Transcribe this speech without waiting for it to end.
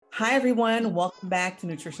Hi, everyone. Welcome back to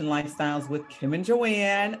Nutrition Lifestyles with Kim and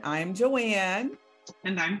Joanne. I'm Joanne.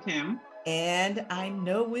 And I'm Kim. And I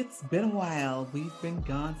know it's been a while. We've been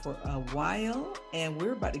gone for a while, and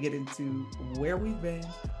we're about to get into where we've been,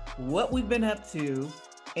 what we've been up to,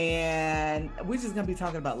 and we're just going to be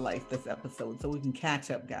talking about life this episode so we can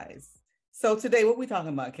catch up, guys. So today, what are we talking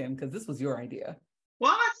about, Kim? Because this was your idea.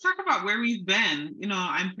 Well, let's talk about where we've been.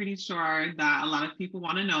 I'm pretty sure that a lot of people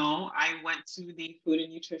want to know. I went to the Food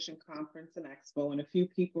and Nutrition Conference and Expo, and a few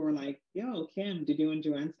people were like, yo, Kim, did you and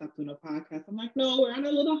Joanne stop doing a podcast? I'm like, no, we're on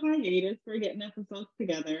a little hiatus. We're getting episodes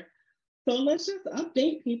together. So let's just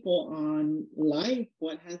update people on life,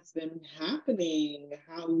 what has been happening,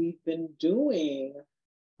 how we've been doing.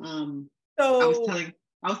 I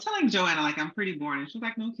was telling Joanna, like, I'm pretty boring. And she was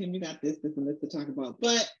like, no, Kim, you got this, and this to talk about.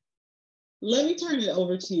 But let me turn it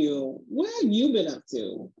over to you. What have you been up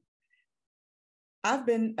to? I've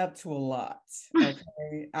been up to a lot.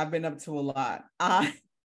 Okay. I've been up to a lot.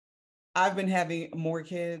 I've been having more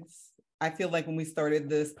kids. I feel like when we started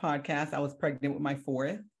this podcast, I was pregnant with my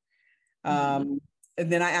fourth. And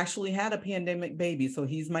then I actually had a pandemic baby. So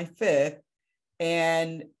he's my fifth.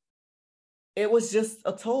 And it was just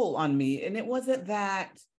a toll on me. And it wasn't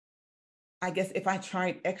that, I guess if I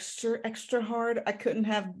tried extra hard, I couldn't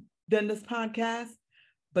have done this podcast,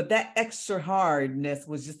 but that extra hardness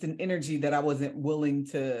was just an energy that I wasn't willing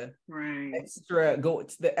to go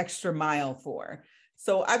to the extra mile for.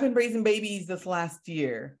 So I've been raising babies this last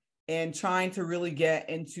year and trying to really get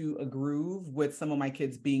into a groove with some of my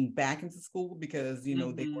kids being back into school because,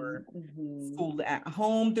 they were schooled at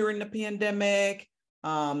home during the pandemic.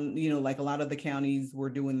 Like a lot of the counties were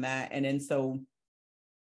doing that. And then so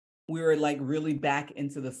we were like really back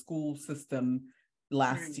into the school system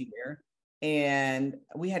last year, and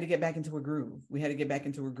we had to get back into a groove. We had to get back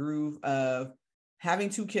into a groove of having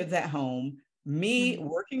two kids at home, me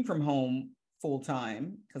working from home full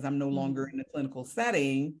time because I'm no longer in a clinical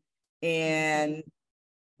setting. And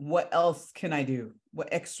what else can I do? What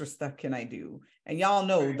extra stuff can I do? And y'all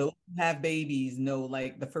know, those who have babies know,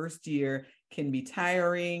 like the first year can be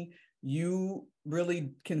tiring. You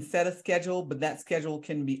really can set a schedule, but that schedule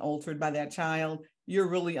can be altered by that child. You're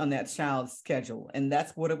really on that child's schedule. And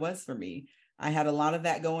that's what it was for me. I had a lot of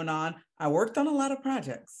that going on. I worked on a lot of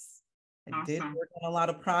projects. I did work on a lot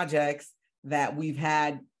of projects that we've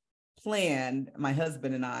had planned, my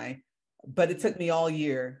husband and I, but it took me all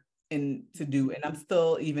year to do. And I'm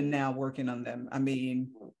still even now working on them. I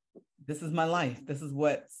mean, this is my life. This is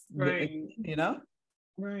what's, Right.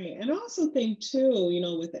 And I also think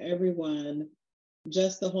too, with everyone,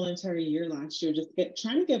 just the whole entire year last year, just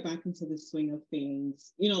trying to get back into the swing of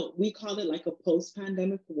things. We call it like a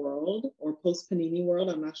post-pandemic world or post-panini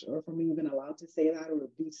world. I'm not sure if I'm even allowed to say that or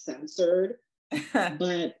be censored,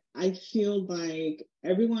 but I feel like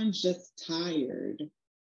everyone's just tired.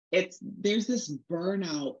 There's this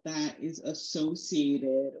burnout that is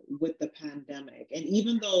associated with the pandemic. And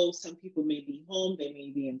even though some people may be home, they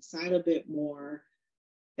may be inside a bit more,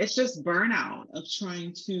 it's just burnout of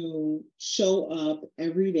trying to show up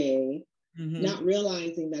every day, not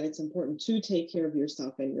realizing that it's important to take care of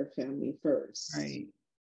yourself and your family first. Right.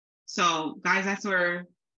 So, guys, that's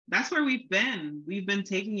where we've been. We've been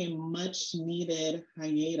taking a much needed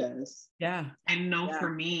hiatus. Yeah. I know for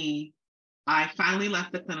me, I finally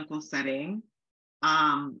left the clinical setting.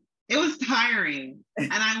 It was tiring and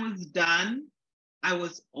I was done. I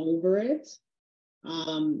was over it.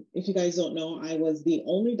 If you guys don't know, I was the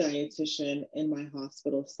only dietitian in my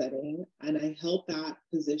hospital setting, and I held that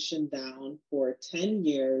position down for 10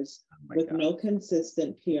 years with no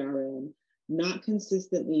consistent PRN, not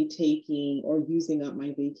consistently taking or using up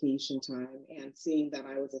my vacation time, and seeing that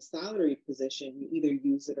I was a salaried position, you either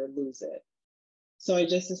use it or lose it. So I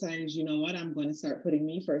just decided, you know what, I'm going to start putting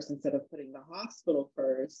me first instead of putting the hospital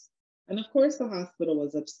first. And of course, the hospital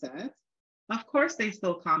was upset. Of course, they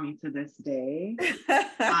still call me to this day.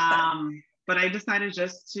 But I decided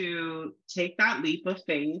just to take that leap of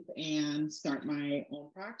faith and start my own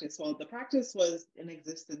practice. Well, the practice was in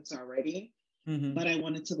existence already, but I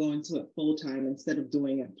wanted to go into it full time instead of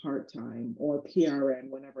doing it part time or PRN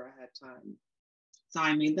whenever I had time. So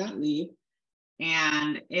I made that leap.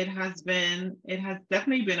 And it has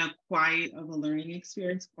definitely been quite of a learning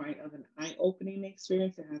experience, quite of an eye-opening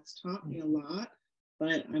experience. It has taught me a lot.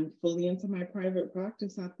 But I'm fully into my private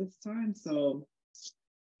practice at this time. So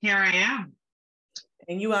here I am.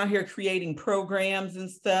 And you out here creating programs and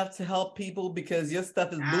stuff to help people because your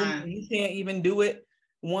stuff is booming. You can't even do it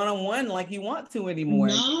one-on-one like you want to anymore.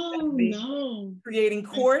 No. Creating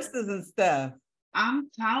courses and stuff. I'm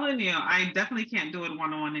telling you, I definitely can't do it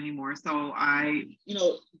one-on-one anymore. So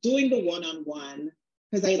doing the one-on-one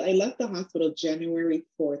because I left the hospital January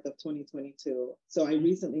 4th of 2022. So I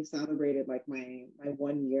recently celebrated like my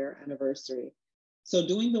 1 year anniversary. So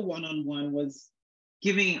doing the one-on-one was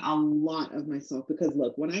giving a lot of myself, because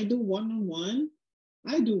look, when I do one-on-one,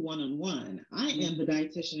 I do one-on-one. I am the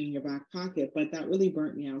dietitian in your back pocket, but that really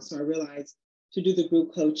burnt me out. So I realized to do the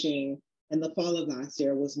group coaching in the fall of last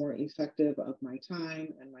year was more effective of my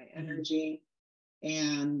time and my energy.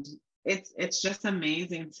 And it's just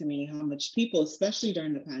amazing to me how much people, especially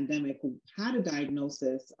during the pandemic, who had a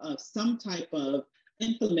diagnosis of some type of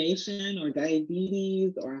inflammation or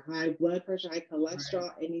diabetes or high blood pressure, high cholesterol,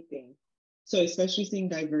 anything. So especially seeing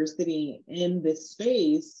diversity in this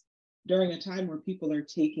space during a time where people are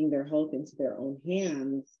taking their health into their own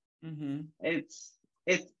hands, it's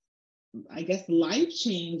I guess life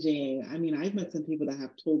changing. I mean, I've met some people that have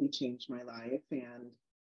totally changed my life, and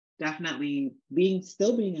definitely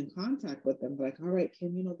still being in contact with them. Like, all right,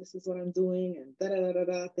 Kim, this is what I'm doing, and da da da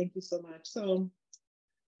da. Thank you so much. So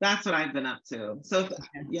that's what I've been up to. So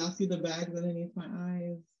if y'all see the bags underneath my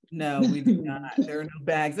eyes. No, we do not. There are no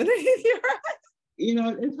bags underneath your eyes.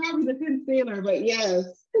 It's probably the concealer, but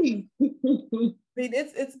yes. I mean,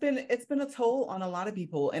 it's been a toll on a lot of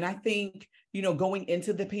people. And I think, going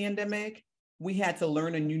into the pandemic, we had to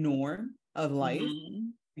learn a new norm of life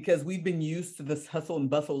because we've been used to this hustle and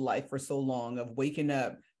bustle life for so long of waking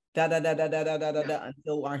up da da da da da da da da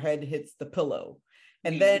until our head hits the pillow.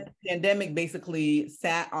 And then the pandemic basically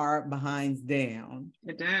sat our behinds down.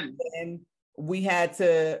 It did. And we had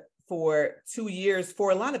to, for 2 years,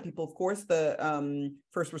 for a lot of people, of course, the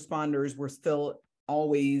first responders were still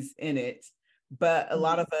always in it. But a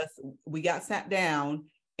lot of us, we got sat down,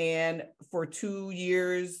 and for 2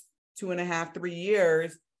 years, 2.5, 3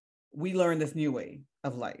 years, we learned this new way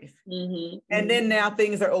of life. And then now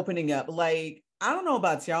things are opening up. Like, I don't know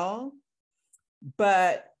about y'all,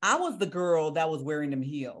 but I was the girl that was wearing them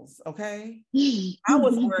heels, okay? I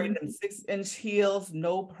was wearing them 6-inch heels,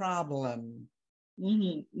 no problem.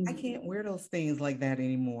 I can't wear those things like that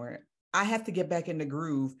anymore. I have to get back in the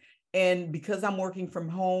groove. And because I'm working from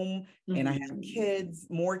home and I have kids,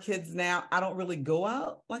 more kids now, I don't really go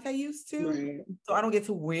out like I used to. Right. So I don't get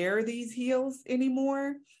to wear these heels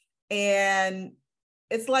anymore. And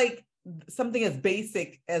it's like something as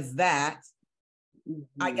basic as that.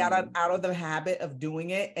 I got out of the habit of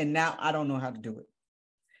doing it, and now I don't know how to do it.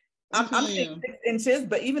 I'm saying 6 inches,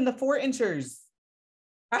 but even the 4 inches,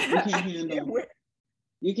 you can't handle.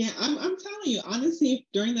 You can't. I'm telling you, honestly,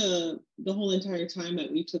 during the whole entire time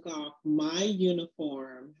that we took off, my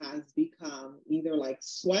uniform has become either like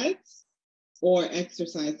sweats or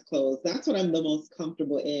exercise clothes. That's what I'm the most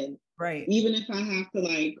comfortable in. Right. Even if I have to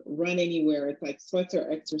like run anywhere, it's like sweats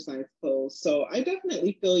or exercise clothes. So I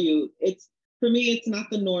definitely feel you. For me, it's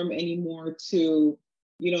not the norm anymore to,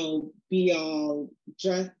 be all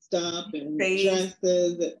dressed up and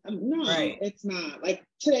dresses. No, It's not. Like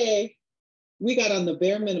today, we got on the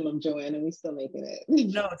bare minimum, Joanne, and we still making it.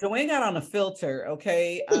 No, Joanne got on a filter,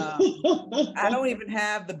 okay? I don't even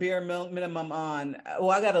have the bare minimum on.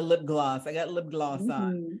 Well, I got a lip gloss. I got lip gloss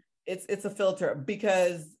on. It's a filter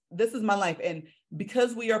because this is my life. And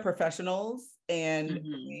because we are professionals and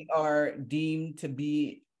we are deemed to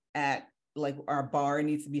be at, like, our bar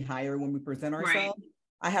needs to be higher when we present ourselves. Right.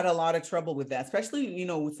 I had a lot of trouble with that, especially,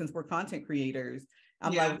 since we're content creators.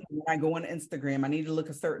 I'm like, when I go on Instagram, I need to look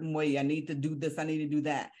a certain way. I need to do this. I need to do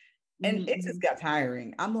that. And it just got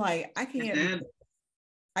tiring. I'm like, I can't do this.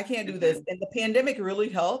 I can't do this. And the pandemic really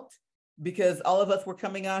helped because all of us were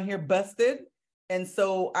coming out here busted. And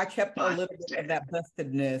so I kept a little bit of that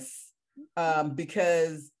bustedness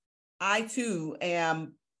because I too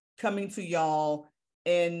am coming to y'all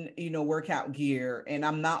in, workout gear, and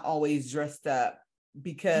I'm not always dressed up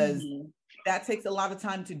because that takes a lot of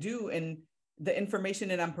time to do. And the information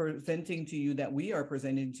that I'm presenting to you, that we are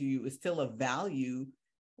presenting to you, is still of value.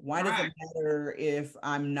 Why does it matter if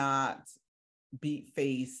I'm not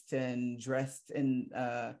beat-faced and dressed in,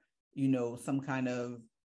 some kind of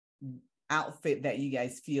outfit that you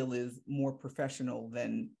guys feel is more professional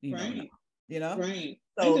than, Right.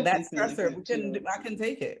 So that stressor, I can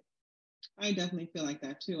take it. I definitely feel like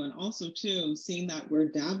that too. And also too, seeing that we're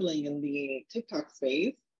dabbling in the TikTok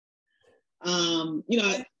space,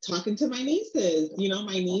 talking to my nieces,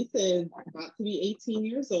 my niece is about to be 18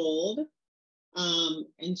 years old.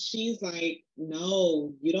 And she's like,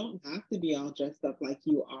 no, you don't have to be all dressed up like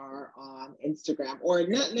you are on Instagram, or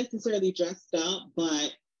not necessarily dressed up,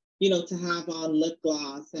 but, to have on lip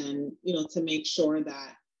gloss and, to make sure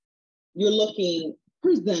that you're looking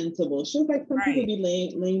presentable. She was like, some people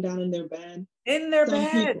be laying down in their bed. In their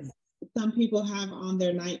beds. some people have on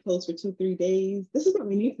their night clothes for 2-3 days. This is what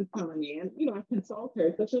my niece is telling me. And, you know, I consult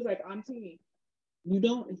her. So she was like, Auntie, you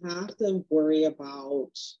don't have to worry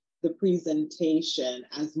about the presentation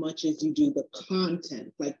as much as you do the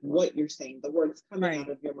content, like what you're saying, the words coming out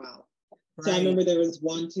of your mouth. So I remember there was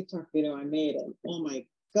one TikTok video I made, and oh my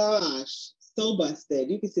gosh, so busted.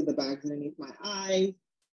 You can see the bags underneath my eyes,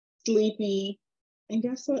 sleepy. And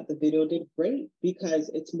guess what? The video did great because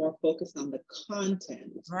it's more focused on the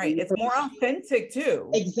content. Right. It's more authentic too.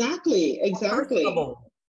 Exactly. Exactly.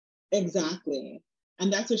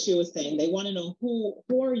 And that's what she was saying. They want to know who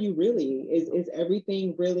are you really? Is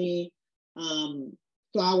everything really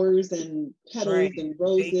flowers and petals and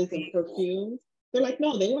roses and perfumes? They're like,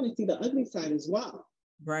 no, they want to see the ugly side as well.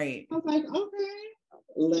 Right. I was like, okay,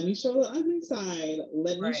 let me show the ugly side.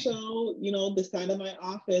 Let me show, you know, the side of my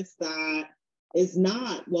office that is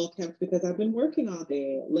not well kept because I've been working all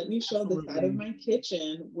day. Let me show the side of my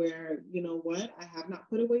kitchen where, you know what, I have not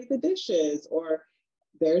put away the dishes, or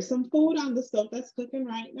there's some food on the stove that's cooking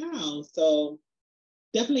right now. So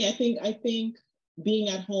definitely, I think being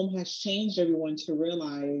at home has changed everyone to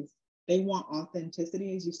realize they want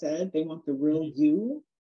authenticity, as you said. They want the real you.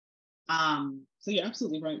 So you're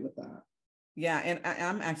absolutely right with that. Yeah, and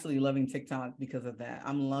I'm actually loving TikTok because of that.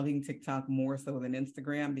 I'm loving TikTok more so than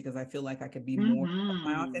Instagram because I feel like I could be more of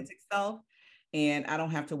my authentic self, and I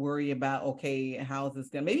don't have to worry about, okay, how's this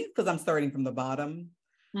going? Maybe because I'm starting from the bottom.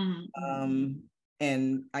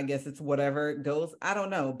 And I guess it's whatever it goes. I don't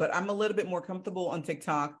know, but I'm a little bit more comfortable on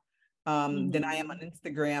TikTok than I am on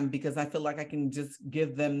Instagram because I feel like I can just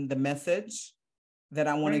give them the message that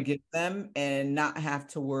I want to give them and not have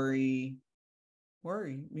to worry,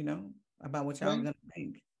 you know, about what y'all gonna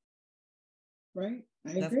think. Right.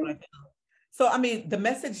 That's what I feel. So, I mean, the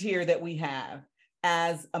message here that we have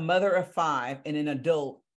as a mother of 5 and an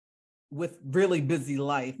adult with really busy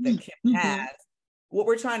life that Kim has, what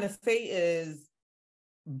we're trying to say is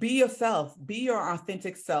be yourself, be your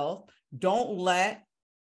authentic self. Don't let,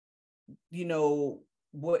 you know,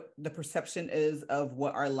 what the perception is of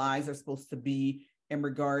what our lives are supposed to be in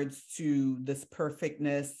regards to this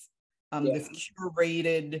perfectness, this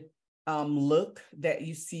curated look that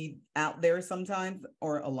you see out there sometimes,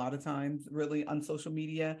 or a lot of times really on social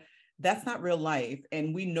media. That's not real life.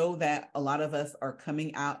 And we know that a lot of us are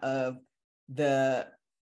coming out of the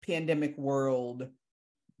pandemic world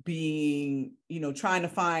being, you know, trying to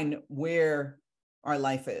find where our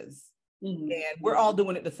life is. And we're all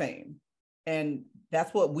doing it the same. And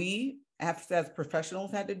that's what we have as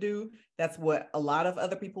professionals had to do. That's what a lot of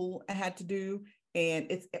other people had to do. And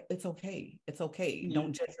it's okay. It's okay.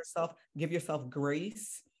 Don't judge yourself. Give yourself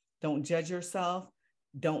grace. Don't judge yourself.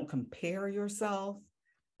 Don't compare yourself.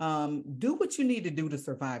 Do what you need to do to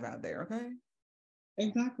survive out there. Okay.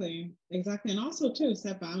 Exactly. And also too,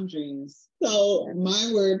 set boundaries. So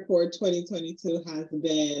my word for 2022 has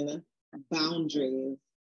been boundaries.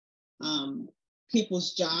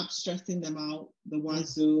 People's jobs stressing them out the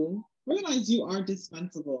wazoo. Realize you are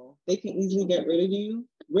dispensable. They can easily get rid of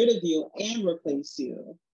you and replace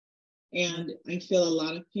you. And I feel a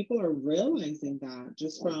lot of people are realizing that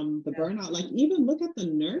just from the burnout. Like, even look at the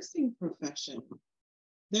nursing profession.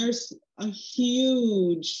 There's a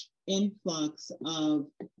huge influx of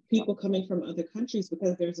people coming from other countries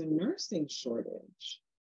because there's a nursing shortage.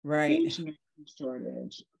 Right. Huge nursing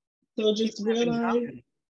shortage. So just realize,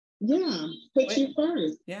 put you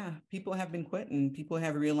first. Yeah, people have been quitting. People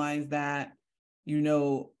have realized that, you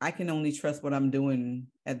know, I can only trust what I'm doing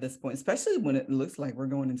at this point, especially when it looks like we're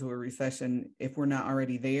going into a recession if we're not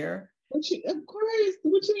already there. Of course.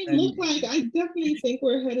 What you mean look like? I definitely think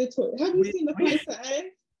we're headed to. Have you seen the price of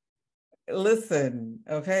eggs? Listen,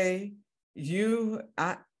 okay.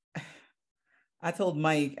 I told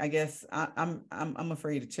Mike, I guess I'm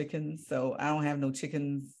afraid of chickens, so I don't have no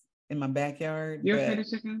chickens in my backyard. You're afraid of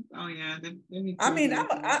chickens? Oh yeah.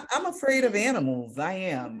 I'm afraid of animals. I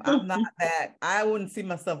am. I'm not that. I wouldn't see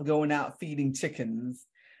myself going out feeding chickens.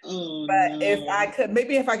 Oh, but no. If I could,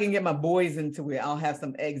 maybe if I can get my boys into it, I'll have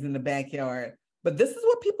some eggs in the backyard. But this is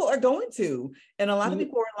what people are going to, and a lot of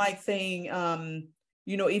people are like saying,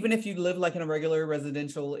 you know, even if you live like in a regular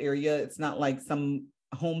residential area, it's not like some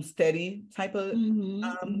homesteady type of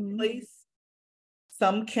place.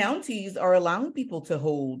 Some counties are allowing people to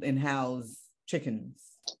hold and house chickens.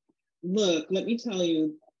 Look, let me tell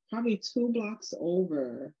you, probably 2 blocks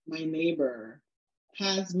over, my neighbor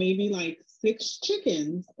has maybe like 6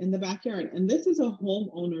 chickens in the backyard. And this is a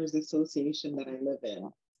homeowners association that I live in.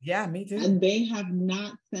 Yeah, me too. And they have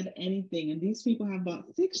not said anything. And these people have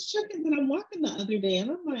bought 6 chickens. And I'm walking the other day and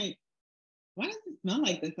I'm like, why does it smell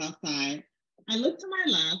like this outside? I look to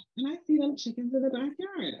my left and I see them chickens in the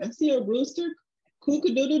backyard. I see a rooster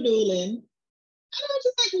cook-a-doodle-doodling. And I'm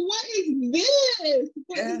just like, what is this?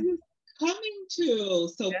 What Yeah. is this coming to?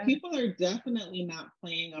 So Yeah. people are definitely not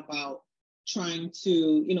playing about trying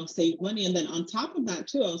to, save money. And then on top of that,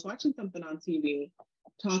 too, I was watching something on TV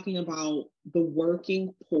talking about the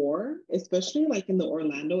working poor, especially like in the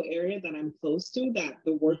Orlando area that I'm close to, that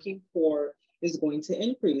the working poor is going to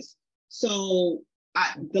increase. So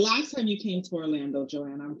the last time you came to Orlando,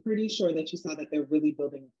 Joanne, I'm pretty sure that you saw that they're really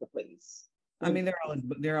building the place. I mean,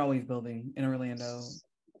 they're always building in Orlando.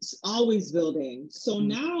 It's always building. So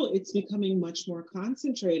now it's becoming much more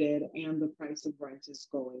concentrated and the price of rent is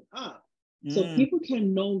going up. So people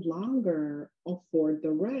can no longer afford the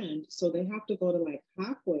rent. So they have to go to like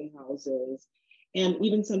halfway houses. And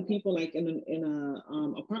even some people like in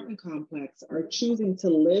a apartment complex are choosing to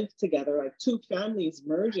live together, like two families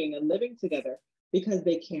merging and living together because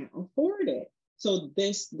they can't afford it. So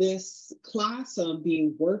this class of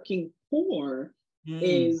being working poor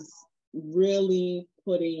is really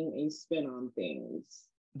putting a spin on things.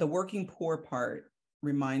 The working poor part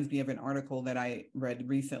reminds me of an article that I read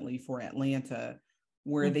recently for Atlanta,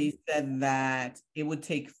 where they said that it would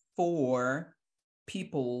take 4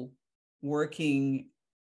 people working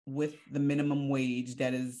with the minimum wage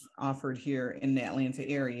that is offered here in the Atlanta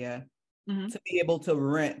area to be able to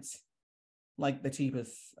rent like the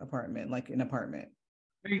cheapest apartment, like an apartment.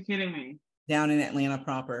 Are you kidding me? Down in Atlanta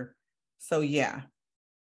proper. So yeah,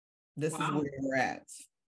 this is where we're at.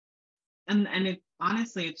 And it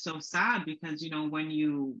honestly, it's so sad because, when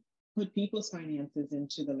you put people's finances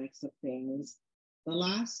into the mix of things, the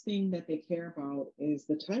last thing that they care about is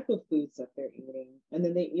the type of foods that they're eating. And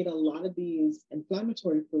then they eat a lot of these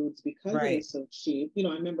inflammatory foods because it is so cheap. I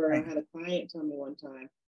remember I had a client tell me one time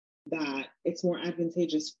that it's more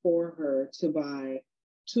advantageous for her to buy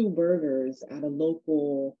 2 burgers at a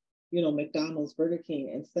local, McDonald's, Burger King,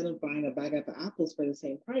 instead of buying a bag of apples for the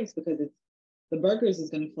same price, because the burgers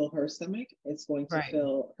is going to fill her stomach, it's going to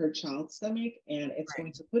fill her child's stomach, and it's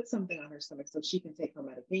going to put something on her stomach so she can take her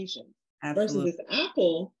medication. Versus this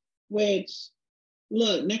apple, which,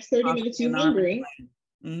 look, next 30 minutes you're hungry.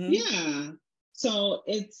 Yeah. So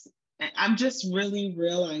I'm just really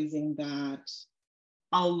realizing that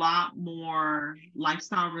a lot more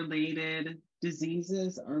lifestyle related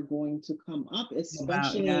diseases are going to come up,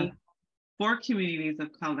 especially for communities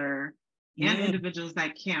of color and individuals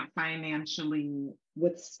that can't financially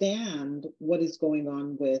withstand what is going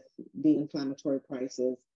on with the inflammatory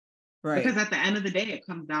prices. Right. Because at the end of the day, it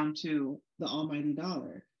comes down to the almighty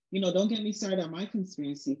dollar. Don't get me started on my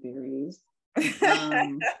conspiracy theories.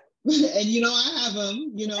 And I have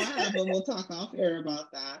them. We'll talk off air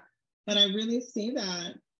about that. But I really see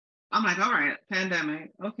that. I'm like, all right,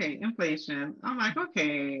 pandemic. Okay, inflation. I'm like,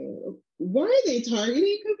 okay, why are they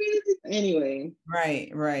targeting communities? Anyway. Right.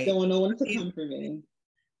 Don't want no one to come for me.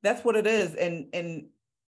 That's what it is. And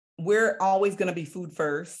we're always going to be food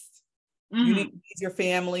first. You need to feed your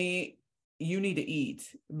family. You need to eat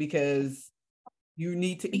because you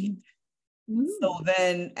need to eat. So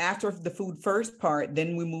then after the food first part,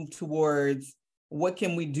 then we move towards what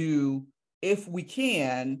can we do if we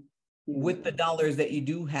can with the dollars that you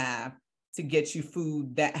do have to get you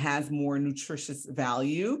food that has more nutritious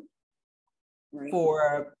value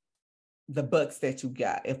for the bucks that you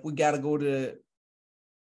got. If we got to go to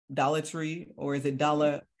Dollar Tree, or is it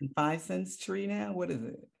 $1.05 tree now? What is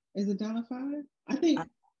it? Is it $1.05? I think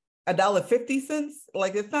 $1.50.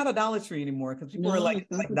 Like it's not a Dollar Tree anymore because people are like,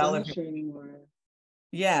 it's not Dollar Tree anymore.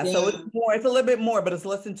 Yeah, so it's more. It's a little bit more, but it's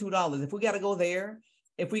less than $2. If we got to go there,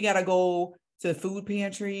 if we got to go to food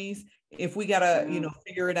pantries, if we got to,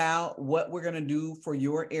 figure it out what we're going to do for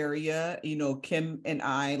your area, Kim and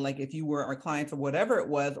I, like if you were our clients or whatever it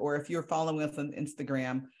was, or if you're following us on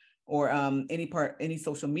Instagram or any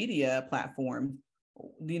social media platform,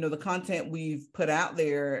 the content we've put out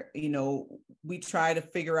there, we try to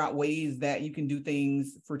figure out ways that you can do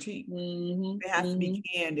things for cheap. If it has to be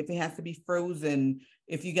canned, if it has to be frozen,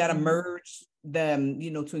 if you got to merge them,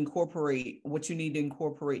 to incorporate what you need to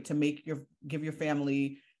incorporate to give your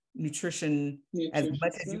family nutrition as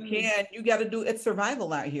much as you can. You got to do it's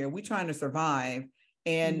survival out here. We're trying to survive.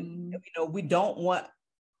 And, we don't want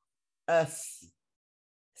us,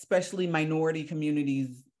 especially minority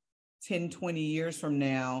communities, 10, 20 years from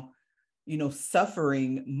now,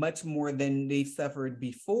 suffering much more than they suffered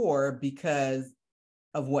before because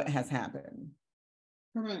of what has happened.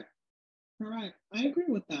 Correct. I agree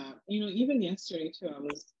with that. Even yesterday too, I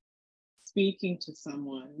was speaking to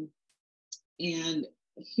someone and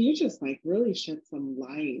he just like really shed some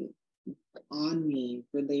light on me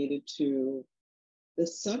related to the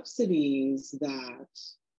subsidies that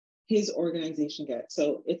his organization gets.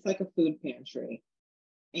 So it's like a food pantry.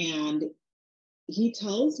 And he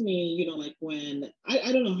tells me, like when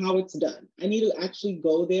I don't know how it's done. I need to actually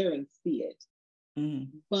go there and see it.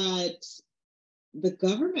 But the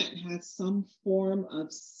government has some form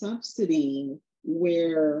of subsidy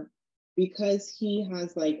where, because he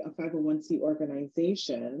has like a 501c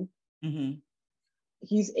organization,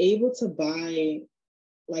 he's able to buy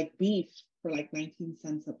like beef for like 19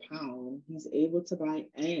 cents a pound. He's able to buy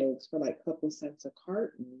eggs for like a couple cents a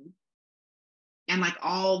carton. And like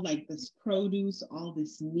all like this produce, all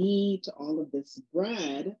this meat, all of this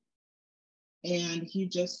bread. And he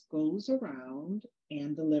just goes around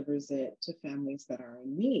and delivers it to families that are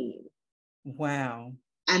in need. Wow.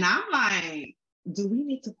 And I'm like, do we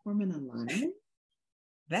need to form an alliance?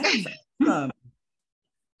 That's awesome.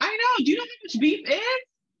 I know. Do you know how much beef is?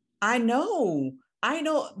 I know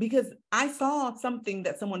because I saw something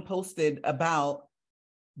that someone posted about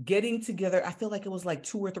getting together. I feel like it was like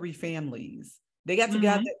 2 or 3 families. They got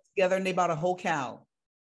together and they bought a whole cow.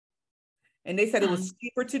 And they said it was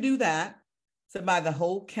cheaper to do that, to buy the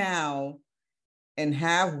whole cow and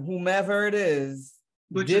have whomever it is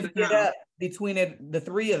divvy it up between the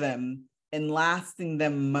 3 of them and lasting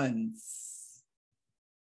them months,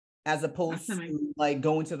 as opposed to like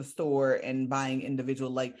going to the store and buying individual.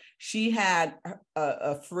 Like she had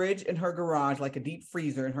a fridge in her garage, like a deep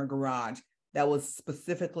freezer in her garage that was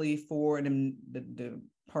specifically for the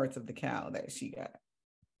parts of the cow that she got.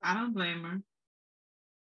 I don't blame her.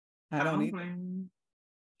 I don't blame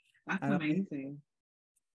her. That's amazing.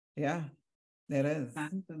 Yeah, it is.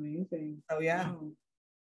 That is amazing. Oh yeah. Wow.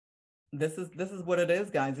 This is what it is,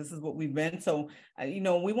 guys. This is what we've been. So,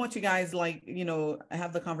 we want you guys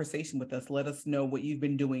have the conversation with us. Let us know what you've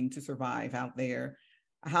been doing to survive out there.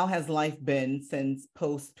 How has life been since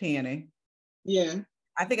post-panic? Yeah.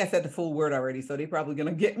 I think I said the full word already, so they're probably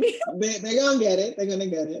going to get me. They're going to get it. They're going to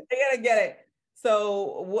get it. They're going to get it.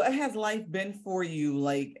 So what has life been for you?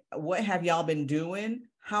 Like, what have y'all been doing?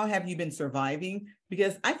 How have you been surviving?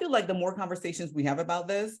 Because I feel like the more conversations we have about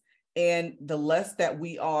this, and the less that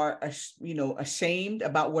we are, ashamed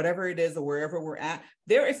about whatever it is or wherever we're at,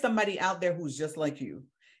 there is somebody out there who's just like you.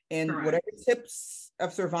 And correct. Whatever tips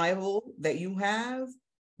of survival that you have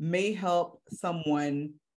may help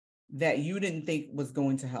someone that you didn't think was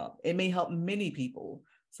going to help. It may help many people.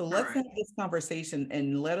 So let's have this conversation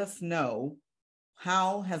and let us know,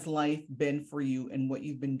 how has life been for you and what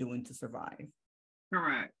you've been doing to survive?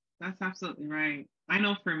 Correct. That's absolutely right. I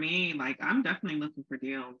know for me, like, I'm definitely looking for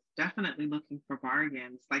deals, definitely looking for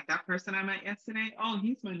bargains. Like that person I met yesterday, oh,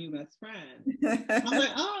 he's my new best friend. I'm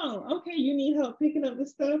like, oh, okay, you need help picking up the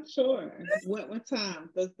stuff? Sure. What time?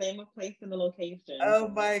 The name of place and the location. Oh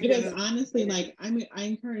my goodness. Because honestly, like, I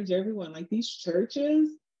encourage everyone, like these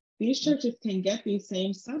churches can get these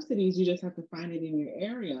same subsidies. You just have to find it in your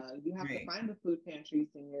area. You have to find the food pantries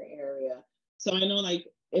in your area. So I know, like,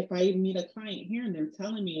 if I meet a client here and they're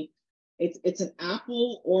telling me it's an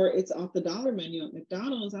apple or it's off the dollar menu at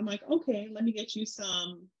McDonald's, I'm like, okay, let me get you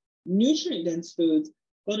some nutrient dense foods.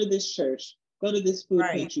 Go to this church, go to this food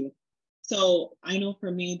pantry. So I know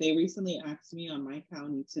for me, they recently asked me on my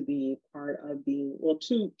county to be part of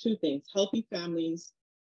two things: Healthy Families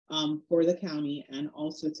for the county, and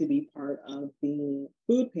also to be part of the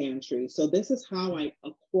food pantry. So this is how I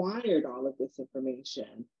acquired all of this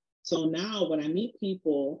information. So now when I meet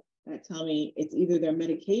people that tell me it's either their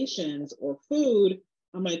medications or food,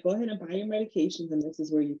 I'm like, go ahead and buy your medications, and this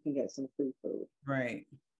is where you can get some free food. Right.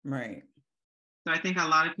 So I think a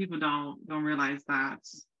lot of people don't realize that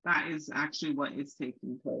is actually what is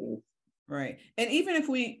taking place. Right. And even if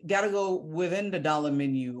we got to go within the dollar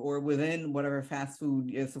menu or within whatever fast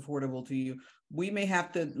food is affordable to you, we may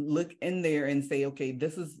have to look in there and say, okay,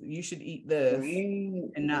 you should eat this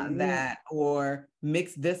and not that, or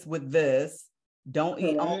mix this with this. Don't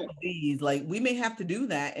eat all of these. Like, we may have to do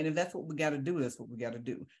that. And if that's what we got to do, that's what we got to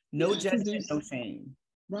do. No judgment, no shame.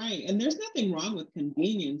 Right. And there's nothing wrong with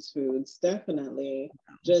convenience foods, definitely.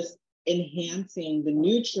 Just enhancing the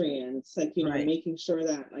nutrients, like, making sure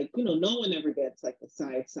that, like, no one ever gets like a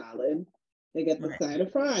side salad. They get the side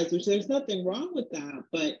of fries, which there's nothing wrong with that,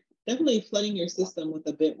 but definitely flooding your system with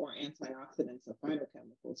a bit more antioxidants and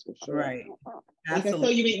phytochemicals for sure. Right. Like I saw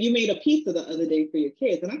you made a pizza the other day for your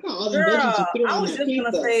kids, and I saw all the veggies you threw on that pizza. I was just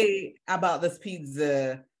gonna say about this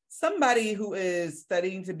pizza. Somebody who is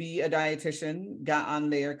studying to be a dietitian got on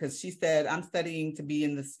there because she said, I'm studying to be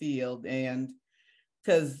in this field. And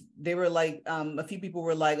because they were like, a few people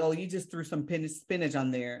were like, oh, you just threw some spinach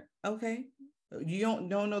on there. Okay. You don't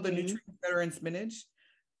know the nutrients that are in spinach.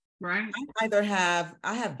 Right.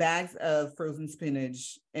 I have bags of frozen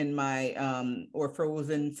spinach in my or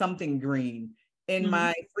frozen something green in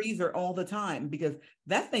my freezer all the time because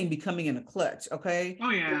that thing be coming in a clutch. Okay.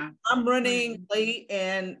 Oh yeah. I'm Oh, yeah. running late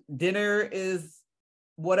and dinner is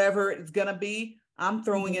whatever it's gonna be. I'm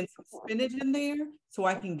throwing in some spinach in there so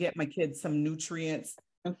I can get my kids some nutrients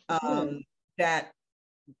Of course. that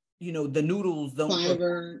the noodles don't provide,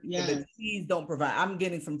 Fiber, or the yes. cheese don't provide. I'm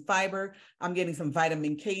getting some fiber, I'm getting some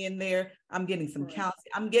vitamin K in there, I'm getting some Correct.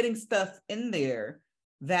 calcium, I'm getting stuff in there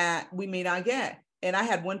that we may not get. And I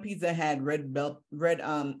had one pizza that had red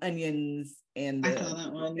onions and I the saw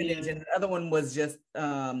that one, spinach, yeah. and the other one was just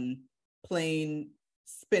plain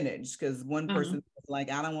spinach because one person was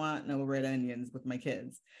like, I don't want no red onions with my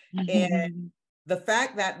kids. And the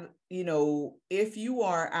fact that, if you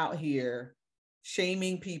are out here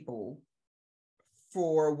shaming people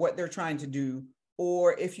for what they're trying to do,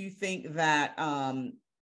 or if you think that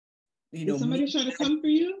Did somebody try to come for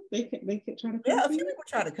you? They could try to come yeah, a for few you? people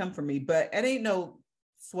try to come for me, but it ain't no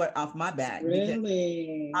sweat off my back because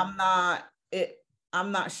Really?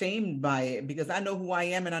 I'm not shamed by it because I know who I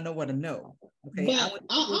am and I know what I know. Okay. I But went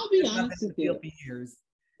I'll be there's nothing honest to with feel you. for years.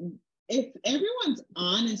 If everyone's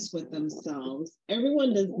honest with themselves,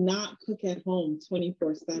 everyone does not cook at home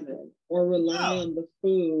 24/7 or rely No, on the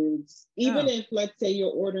foods. Even no. if, let's say,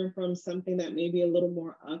 you're ordering from something that may be a little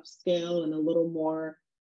more upscale and a little more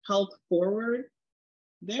health forward,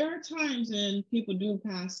 there are times when people do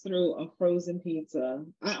pass through a frozen pizza.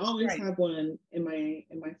 I always Right. have one in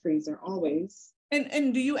my freezer, always.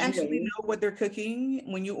 And do you actually Always. know what they're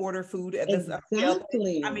cooking when you order food at this upscale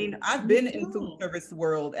place? I Exactly. mean, I've You been in food don't. service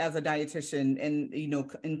world as a dietitian and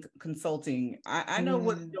in consulting. I know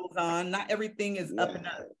what Yeah. goes on. Not everything is up and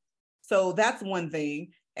up. Yeah. So that's one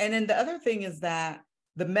thing. And then the other thing is that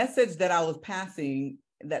the message that I was passing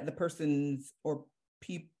that the persons or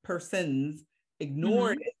persons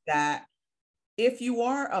ignored Mm-hmm. is that if you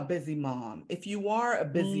are a busy mom, if you are a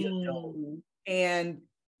busy adult, Mm. and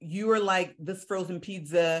you are like this frozen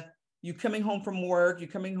pizza, you coming home from work, you're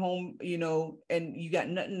coming home, and you got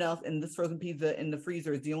nothing else, and this frozen pizza in the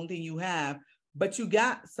freezer is the only thing you have, but you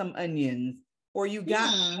got some onions or you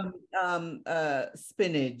got Yeah. some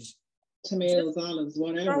spinach. Tomatoes, olives,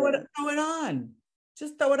 whatever. Throw it on.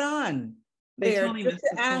 Just throw it on They there totally just missed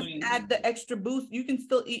to the point. add the extra boost. You can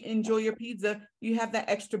still enjoy your pizza. You have that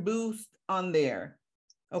extra boost on there.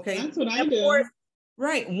 Okay. That's what I Of course, do.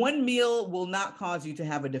 right. One meal will not cause you to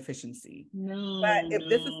have a deficiency. But No, if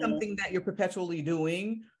this is no. something that you're perpetually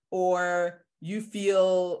doing, or you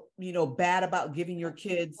feel, bad about giving your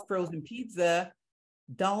kids frozen pizza,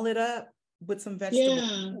 doll it up with some vegetables,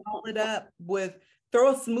 Yeah. doll it up with,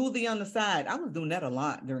 throw a smoothie on the side. I was doing that a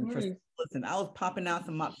lot Of during Christmas. course. Listen, I was popping out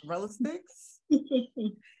some mozzarella sticks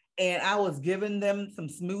and I was giving them some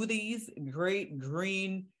smoothies, great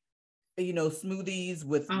green, smoothies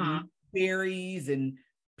with Uh-huh. berries and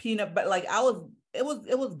peanut, but like it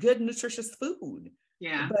was good, nutritious food.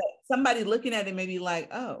 Yeah. But somebody looking at it may be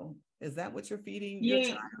like, oh, is that what you're feeding your Yeah.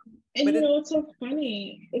 child? And But it's it's so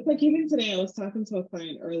funny. It's like even today I was talking to a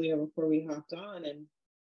client earlier before we hopped on, and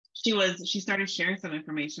she started sharing some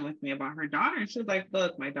information with me about her daughter. And she was like,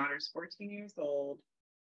 look, my daughter's 14 years old.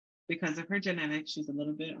 Because of her genetics, she's a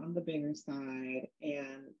little bit on the bigger side,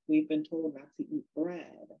 and we've been told not to eat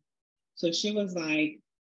bread. So she was like,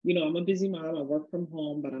 I'm a busy mom. I work from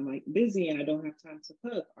home, but I'm like busy and I don't have time to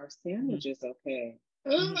cook. Are Mhm, sandwiches okay?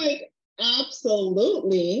 And I'm mhm. like,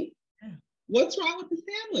 absolutely. Yeah. What's wrong with the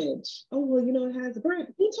sandwich? Oh, well, it has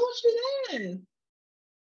bread. Who told you that?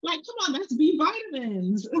 Like, come on, that's B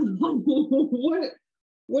vitamins.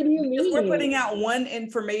 What do you Because we're mean? putting out one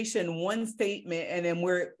information, one statement, and then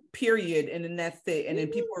we're period, and then that's it. And then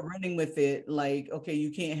people are running with it, like, okay, you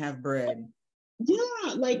can't have bread.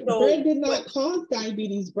 Yeah, like bread So did what? not cause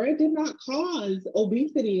diabetes. Bread did not cause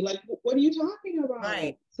obesity. Like, what are you talking about?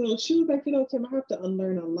 Right. So she was like, Kim, I have to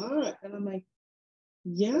unlearn a lot. And I'm like,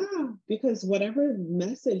 yeah, because whatever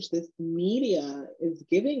message this media is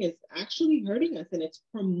giving is actually hurting us, and it's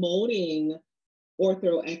promoting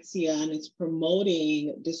orthorexia, and it's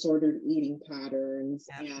promoting disordered eating patterns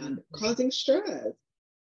and Absolutely. causing stress.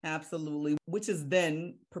 Absolutely. Which is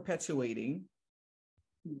then perpetuating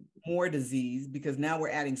more disease because now we're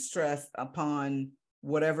adding stress upon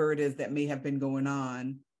whatever it is that may have been going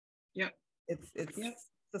on. Yep. It's Yep.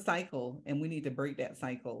 a cycle, and we need to break that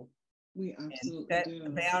cycle We and absolutely set the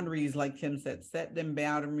do. boundaries, like Kim said, set them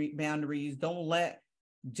boundaries. Don't let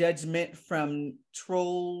judgment from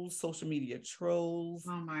trolls, social media trolls.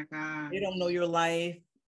 Oh my God. They don't know your life.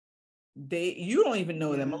 you don't even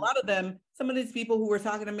know them. A Yeah. lot of them, some of these people who were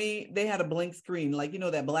talking to me, they had a blank screen, like,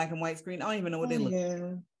 that black and white screen. I don't even know what Oh they look.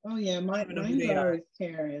 yeah. Oh yeah. I don't even know who Mine's they are. always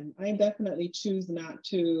Karen. I definitely choose not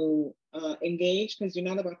to engage because you're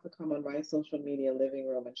not about to come on my social media living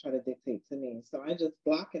room and try to dictate to me. So I just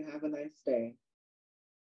block and have a nice day.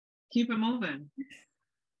 Keep it moving.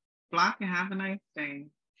 Block and have a nice day.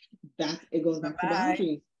 It goes back to Bye-bye.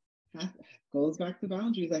 boundaries. Goes back to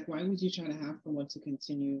boundaries. Like, why would you try to have someone to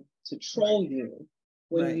continue to troll you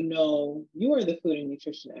when you know you are the food and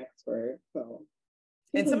nutrition expert? So,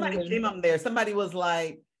 and somebody came up there. Somebody was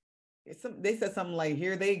like, they said something like,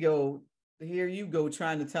 "Here they go, here you go,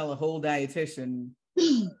 trying to tell a whole dietitian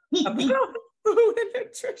about food and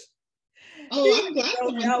nutrition." Oh, I'm glad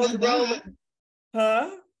someone said that.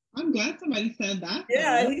 Huh? I'm glad somebody said that.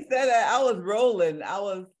 Yeah, he said that. I was rolling. I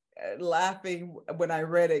was laughing when I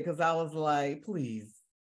read it because I was like, please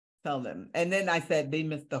tell them. And then I said they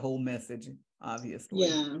missed the whole message, obviously.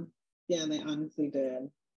 Yeah, they honestly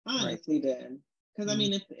did. Did. Because I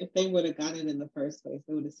mean, if they would have got it in the first place,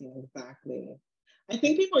 they would have seen exactly. I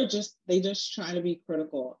think people they just try to be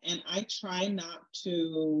critical. And I try not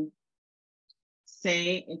to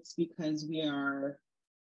say it's because we are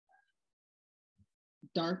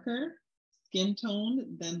darker skin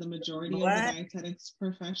tone than the majority of the dietetics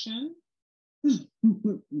profession.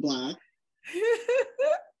 Black.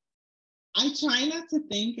 I try not to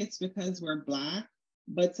think it's because we're Black,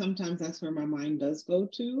 but sometimes that's where my mind does go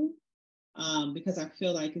to. Because I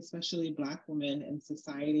feel like, especially Black women in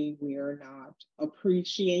society, we are not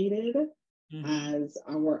appreciated as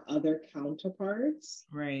our other counterparts.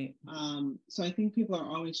 Right. So I think people are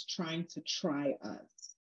always trying to try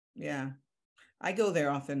us. Yeah. I go there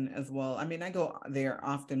often as well. I mean, I go there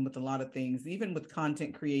often with a lot of things, even with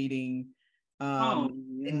content creating.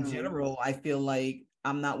 In general, I feel like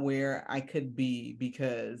I'm not where I could be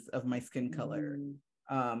because of my skin color.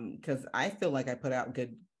 Because I feel like I put out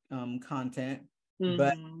good content,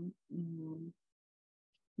 but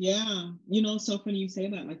yeah, so funny you say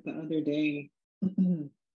that. Like the other day,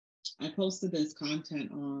 I posted this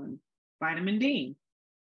content on vitamin D.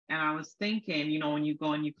 And I was thinking, when you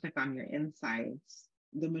go and you click on your insights,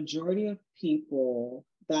 the majority of people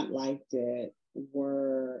that liked it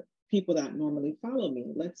were people that normally follow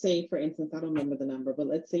me. Let's say, for instance, I don't remember the number, but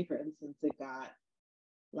let's say, for instance, it got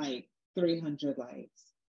like 300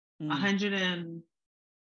 likes. 100 and...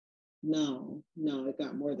 No, it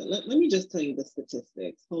got more than... Let me just tell you the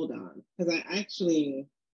statistics. Hold on. Because I actually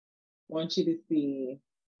want you to see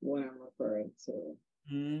what I'm referring to.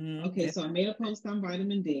 Okay, so I made a post on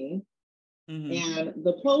vitamin D, and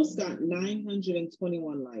the post got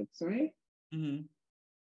 921 likes, right?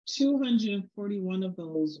 241 of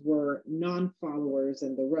those were non-followers,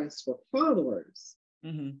 and the rest were followers.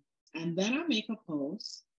 And then I make a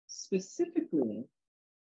post specifically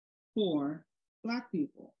for Black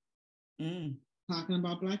people, talking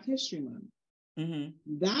about Black History Month.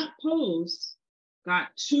 That post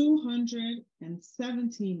got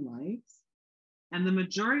 217 likes. And the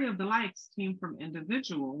majority of the likes came from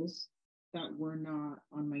individuals that were not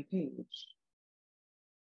on my page.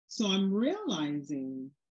 So I'm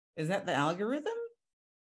realizing... Is that the algorithm?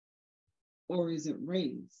 Or is it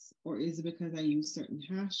race? Or is it because I use certain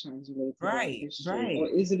hashtags related to Black history? Or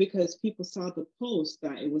is it because people saw the post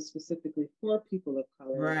that it was specifically for people of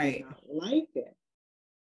color and did not like it?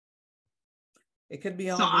 It could be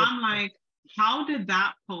all. So I'm like, how did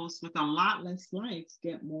that post with a lot less likes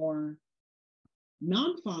get more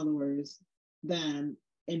non-followers than,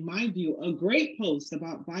 in my view, a great post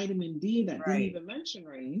about vitamin D that didn't even mention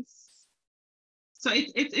race? So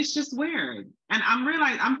it's just weird. And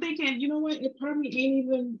I'm thinking, you know what? It probably ain't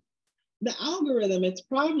even the algorithm. It's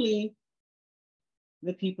probably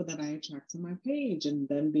the people that I attract to my page and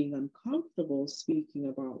them being uncomfortable speaking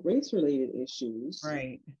about race-related issues.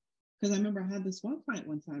 Right. Because I remember I had this one client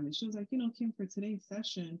one time and she was like, Kim, for today's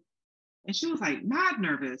session, and she was like mad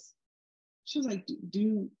nervous. She was like,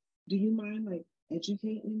 do you mind like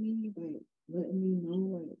educating me, like letting me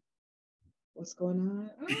know like what's going on?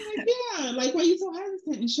 And I was like, yeah, like why are you so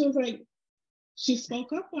hesitant? And she was like, she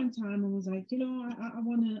spoke up one time and was like, I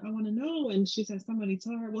wanna know. And she said somebody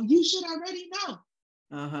told her, well, you should already know.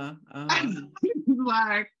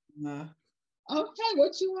 Like, okay,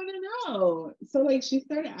 what you want to know? So like she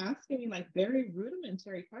started asking me like very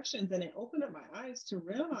rudimentary questions, and it opened up my eyes to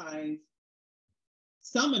realize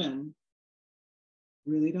some of them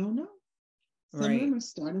really don't know. Some of them are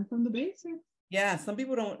starting from the basics. Yeah, some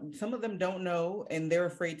of them don't know and they're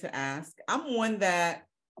afraid to ask. I'm one that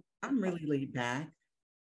I'm really laid back.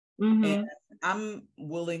 And I'm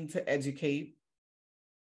willing to educate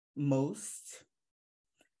most.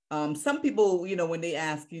 Some people, when they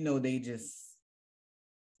ask, they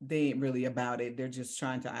ain't really about it. They're just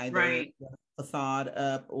trying to either facade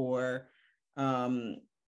up or, being,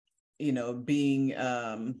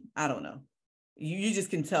 I don't know. You just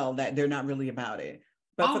can tell that they're not really about it.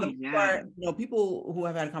 But for the most part, people who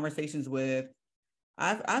I've had conversations with,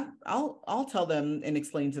 I'll tell them and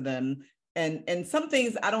explain to them. And some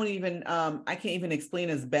things I can't even explain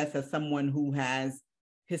as best as someone who has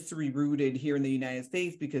history rooted here in the United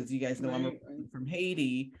States, because you guys know I'm from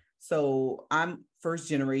Haiti. So I'm first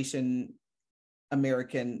generation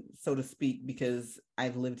American, so to speak, because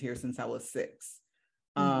I've lived here since I was 6.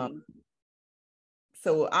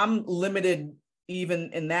 So I'm limited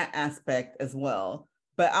even in that aspect as well.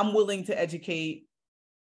 But I'm willing to educate,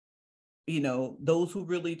 those who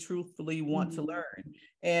really truthfully want to learn.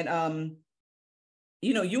 And,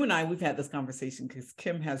 you and I, we've had this conversation because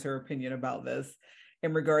Kim has her opinion about this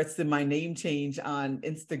in regards to my name change on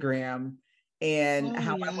Instagram and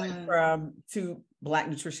how I went to Black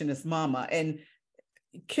Nutritionist Mama. And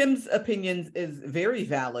Kim's opinion is very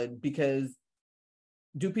valid, because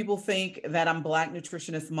do people think that I'm Black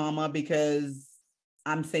Nutritionist Mama because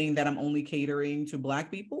I'm saying that I'm only catering to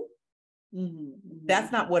Black people?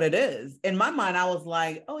 That's not what it is. In my mind, I was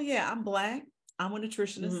like, oh yeah, I'm Black. I'm a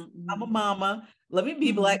nutritionist. I'm a mama. Let me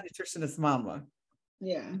be Black Nutritionist Mama.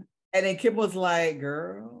 Yeah. And then Kim was like,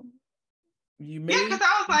 girl, you may. Yeah, because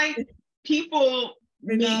I was like, people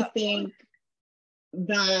may think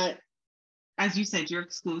that, as you said, you're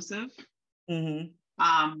exclusive. And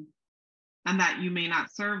that you may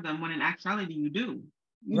not serve them, when in actuality you do.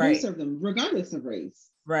 You do serve them regardless of race.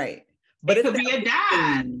 Right. But it could be a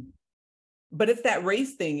dad. But it's that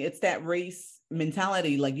race thing. It's that race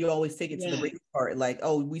mentality. Like, you always take it to the race part. Like,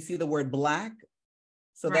 oh, we see the word Black.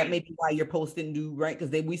 So that may be why you're posting right?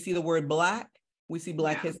 Because we see the word Black. We see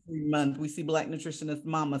Black History Month. We see Black Nutritionist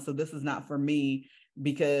Mama. So this is not for me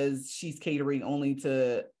because she's catering only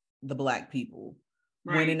to the Black people.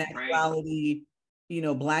 When in actuality,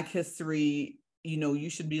 Black history, you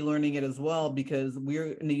should be learning it as well, because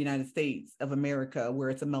we're in the United States of America, where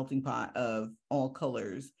it's a melting pot of all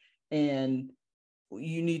colors. And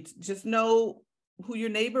you need to just know who your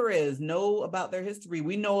neighbor is, know about their history.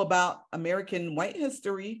 We know about American white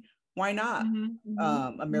history. Why not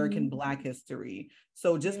American Black history?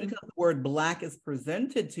 So just because the word Black is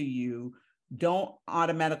presented to you, don't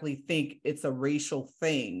automatically think it's a racial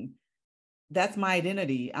thing. That's my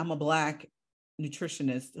identity. I'm a Black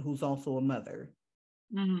nutritionist who's also a mother.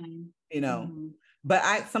 But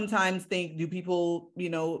I sometimes think, do people,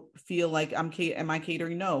 feel like am I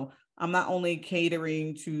catering? No, I'm not only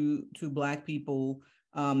catering to Black people.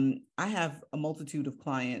 I have a multitude of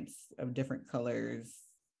clients of different colors.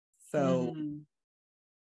 So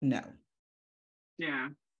no. Yeah.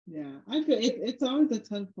 I feel it's always a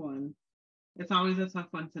tough one. It's always a tough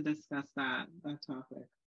one to discuss that topic.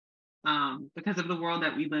 Because of the world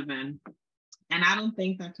that we live in. And I don't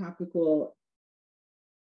think that topic will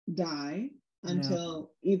die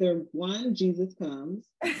until either one, Jesus comes,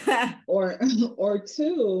 or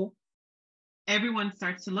two, everyone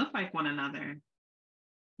starts to look like one another.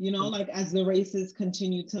 Like as the races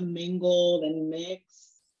continue to mingle and mix,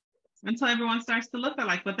 until everyone starts to look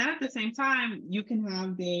alike. But then at the same time, you can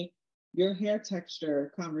have your hair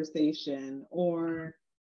texture conversation, or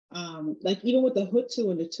like even with the Hutu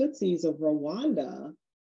and the Tutsis of Rwanda,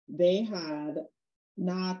 they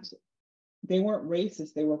weren't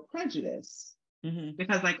racist, they were prejudiced.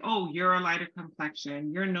 Because like, oh, you're a lighter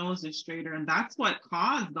complexion, your nose is straighter. And that's what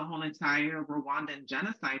caused the whole entire Rwandan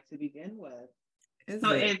genocide to begin with.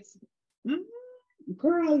 It's,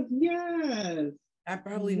 girl, yes. I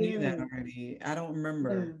probably knew that already. I don't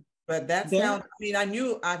remember. But that's how, I've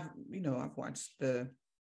watched the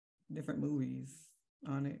different movies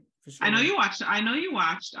on it. For sure. I know you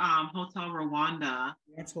watched Hotel Rwanda.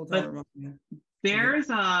 That's Hotel Rwanda. There's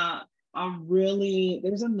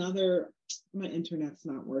there's another, my internet's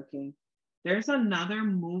not working. There's another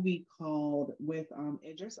movie called with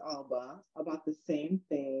Idris Elba about the same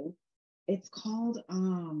thing. It's called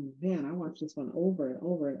I watched this one over and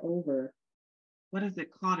over and over. What is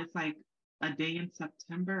it called? It's like A Day in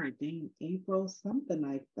September, A Day in April, something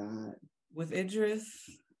like that. With Idris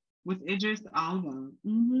Elba.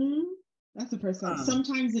 That's the first time.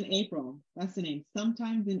 Sometimes in April. That's the name.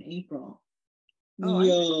 Sometimes in April.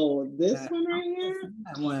 Oh, this one right here.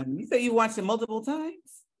 That one. You say you watched it multiple times?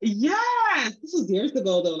 Yes. This was years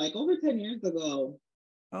ago though, like over 10 years ago.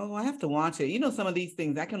 Oh, I have to watch it. Some of these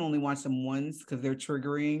things I can only watch them once because they're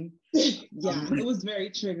triggering. It was very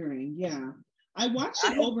triggering. Yeah. I watched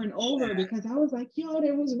it over and over because I was like, yo,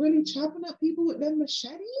 they was really chopping up people with them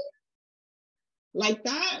machetes. like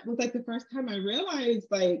that was like the first time I realized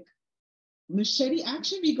like machete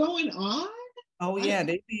action be going on. Oh yeah,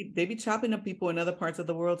 they be chopping up people in other parts of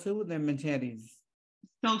the world too with their machetes.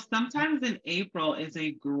 So Sometimes in April is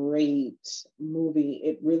a great movie.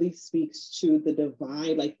 It really speaks to the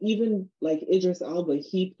divide. Like even like Idris Elba,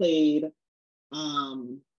 he played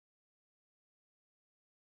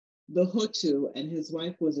the Hutu, and his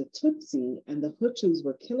wife was a Tutsi, and the Hutus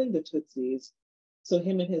were killing the Tutsis. So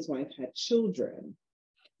him and his wife had children.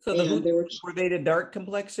 So the Hutus, were they the dark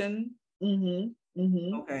complexion? Mm-hmm.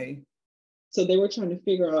 Mm-hmm. Okay. So they were trying to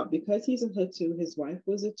figure out, because he's a Hutu, his wife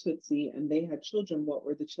was a Tutsi, and they had children, what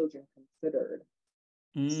were the children considered?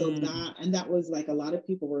 So that was like a lot of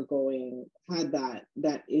people had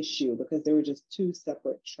that issue because they were just two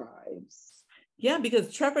separate tribes. Yeah,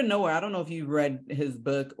 because Trevor Noah, I don't know if you read his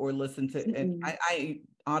book or listened to it. I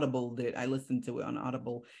audibled it. I listened to it on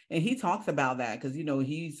Audible. And he talks about that because,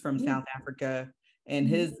 he's from South Africa and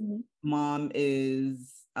his mom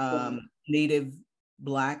is native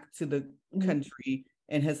Black to the country.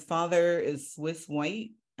 And his father is Swiss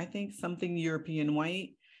white, I think, something European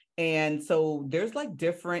white. And so there's like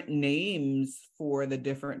different names for the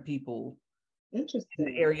different people in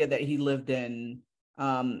the area that he lived in.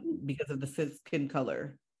 Because of the skin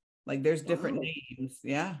color. Like there's different names.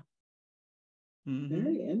 Yeah. Mm-hmm.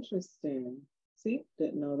 Very interesting. See,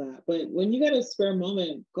 didn't know that. But when you get a spare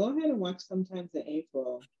moment, go ahead and watch Sometimes in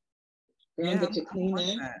April. Girl, get your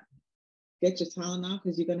Kleenex, get your Tylenol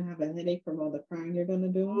because you're gonna have a headache from all the crying you're gonna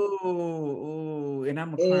do. Ooh, and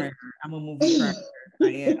I'm a crier. I'm a movie crier. I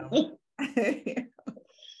am.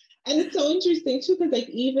 And it's so interesting too, because like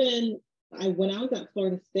even when I was at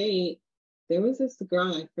Florida State, there was this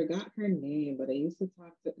girl, I forgot her name, but I used to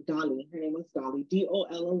talk to Dolly. Her name was Dolly,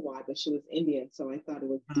 Dolly, but she was Indian, so I thought it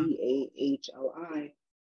was Dahli.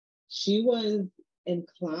 She was in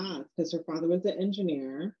class because her father was an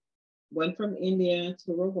engineer, went from India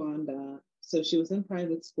to Rwanda. So she was in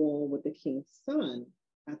private school with the king's son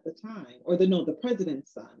at the time, or the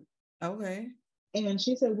president's son. Okay. And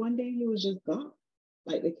she said one day he was just gone.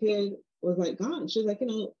 Like the kid was like gone. She was like,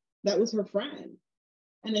 that was her friend.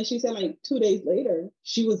 And then she said like 2 days later,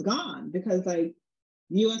 she was gone because like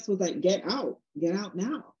US was like, get out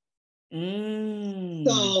now.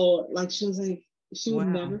 So like she was like, she would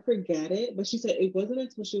never forget it. But she said it wasn't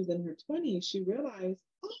until she was in her 20s, she realized,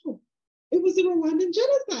 oh, it was the Rwandan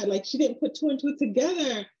genocide. Like she didn't put two and two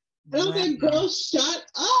together. And I was like, girl, shut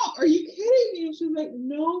up. Are you kidding me? And she was like,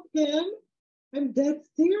 no, Kim, I'm dead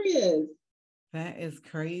serious. That is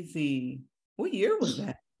crazy. What year was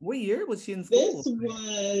that? What year was she in school? This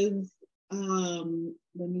was,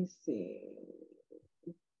 let me see.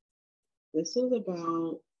 This was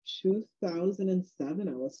about 2007.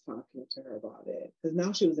 I was talking to her about it because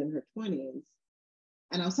now she was in her 20s.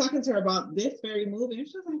 And I was talking to her about this very movie. And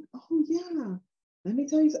she was like, oh, yeah. Let me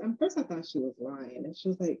tell you. First, I thought she was lying. And she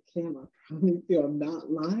was like, Kim, I promise you, I'm not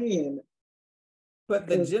lying. But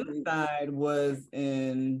the genocide was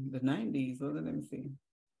in the 90s, wasn't it? Let me see.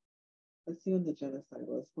 Let's see when the genocide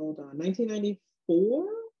was. Hold on. 1994?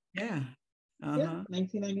 Yeah. Yeah,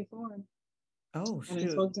 1994. Oh, shoot. And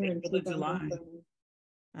I spoke to her in 2007.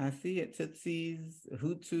 I see it. Tutsis,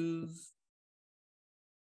 Hutus.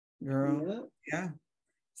 Girl. Yep. Yeah.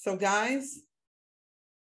 So, guys.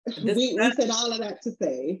 We said all of that to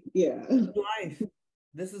say, yeah. Life.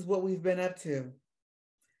 This is what we've been up to.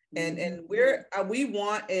 And we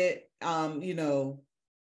want it,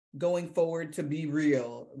 going forward to be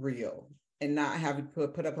real, and not having to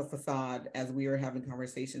put up a facade as we are having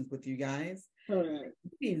conversations with you guys. Correct.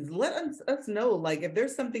 Please let us know, like, if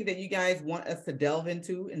there's something that you guys want us to delve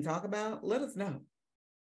into and talk about, let us know.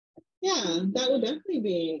 Yeah, that would definitely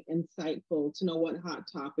be insightful to know what hot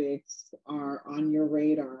topics are on your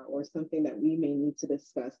radar or something that we may need to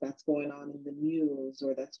discuss that's going on in the news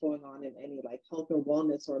or that's going on in any like health or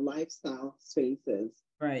wellness or lifestyle spaces.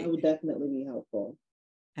 Right. That would definitely be helpful.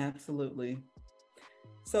 Absolutely.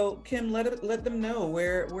 So Kim, let them know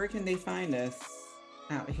where can they find us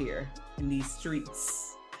out here in these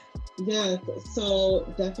streets. Yes,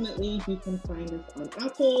 so definitely you can find us on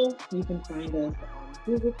Apple, you can find us on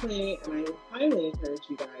Google Play, and I highly encourage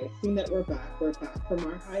you guys, seeing that we're back from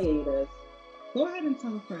our hiatus, go ahead and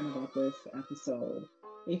tell a friend about this episode.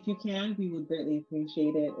 If you can, we would greatly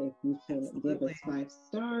appreciate it if you can give us 5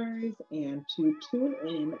 stars and to tune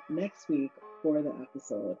in next week for the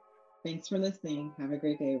episode. Thanks for listening. Have a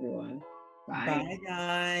great day, everyone. Bye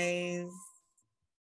guys.